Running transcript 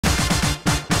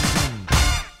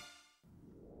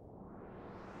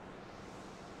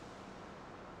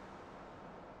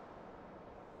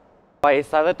I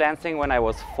started dancing when I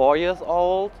was 4 years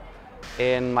old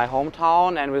in my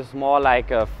hometown, and it was more like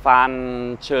a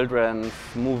fun children's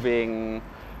moving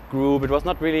group. It was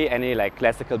not really any like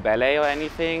classical ballet or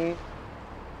anything,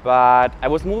 but I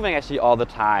was moving actually all the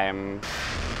time.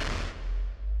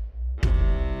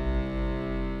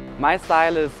 My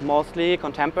style is mostly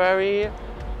contemporary,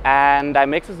 and I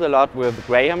mix it a lot with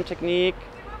Graham technique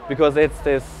because it's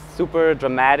this super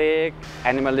dramatic,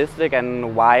 animalistic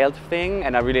and wild thing,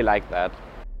 and I really like that.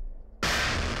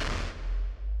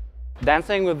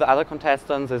 Dancing with the other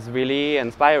contestants is really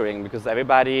inspiring because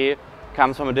everybody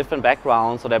comes from a different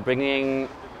background, so they're bringing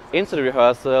into the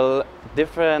rehearsal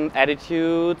different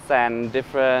attitudes and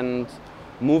different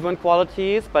movement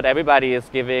qualities, but everybody is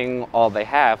giving all they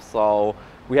have. So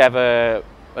we have a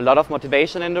lot of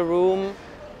motivation in the room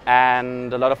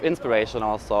and a lot of inspiration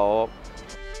also.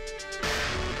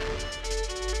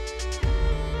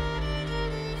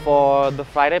 For the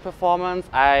Friday performance,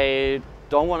 I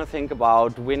don't want to think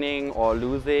about winning or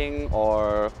losing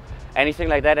or anything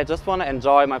like that. I just want to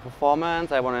enjoy my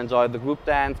performance. I want to enjoy the group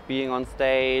dance, being on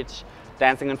stage,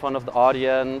 dancing in front of the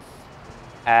audience,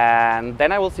 and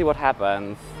then I will see what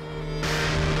happens.